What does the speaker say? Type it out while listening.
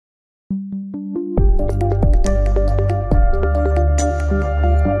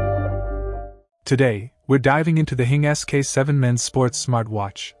Today, we're diving into the HING SK7-Men's sports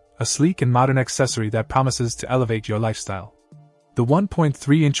smartwatch, a sleek and modern accessory that promises to elevate your lifestyle. The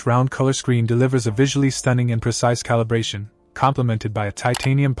 1.3-inch round color screen delivers a visually stunning and precise calibration, complemented by a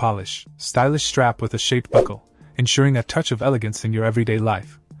titanium polish, stylish strap with a shaped buckle, ensuring a touch of elegance in your everyday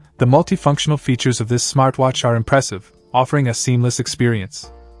life. The multifunctional features of this smartwatch are impressive, offering a seamless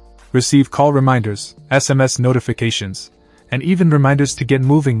experience. Receive call reminders, SMS notifications, and even reminders to get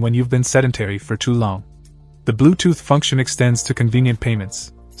moving when you've been sedentary for too long. The Bluetooth function extends to convenient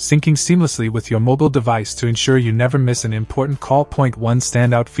payments, syncing seamlessly with your mobile device to ensure you never miss an important call. One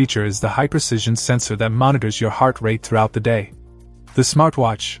standout feature is the high-precision sensor that monitors your heart rate throughout the day. The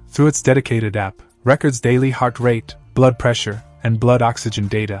smartwatch, through its dedicated app, records daily heart rate, blood pressure, and blood oxygen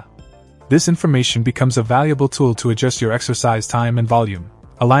data. This information becomes a valuable tool to adjust your exercise time and volume,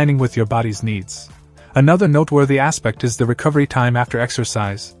 aligning with your body's needs. Another noteworthy aspect is the recovery time after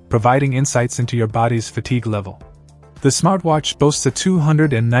exercise, providing insights into your body's fatigue level. The smartwatch boasts a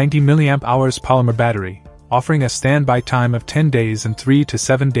 290 mAh polymer battery, offering a standby time of 10 days and 3 to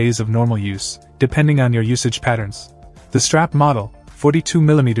 7 days of normal use, depending on your usage patterns. The strap model,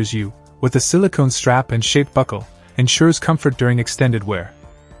 42mm U, with a silicone strap and shaped buckle, ensures comfort during extended wear.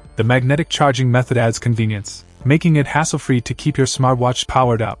 The magnetic charging method adds convenience, making it hassle-free to keep your smartwatch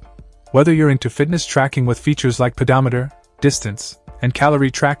powered up. Whether you're into fitness tracking with features like pedometer, distance, and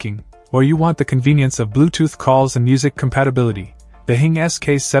calorie tracking, or you want the convenience of Bluetooth calls and music compatibility, the HING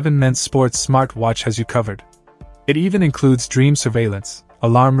SK7-Men's sports smartwatch has you covered. It even includes dream surveillance,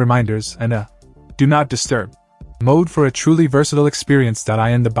 alarm reminders, and a do not disturb mode for a truly versatile experience.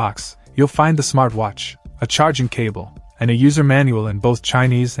 In the box, you'll find the smartwatch, a charging cable, and a user manual in both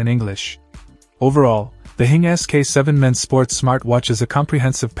Chinese and English. Overall, the HING SK7-Men's sports smartwatch is a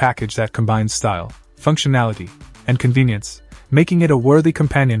comprehensive package that combines style, functionality, and convenience, making it a worthy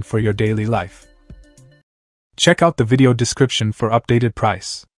companion for your daily life. Check out the video description for updated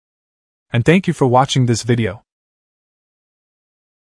price. And thank you for watching this video.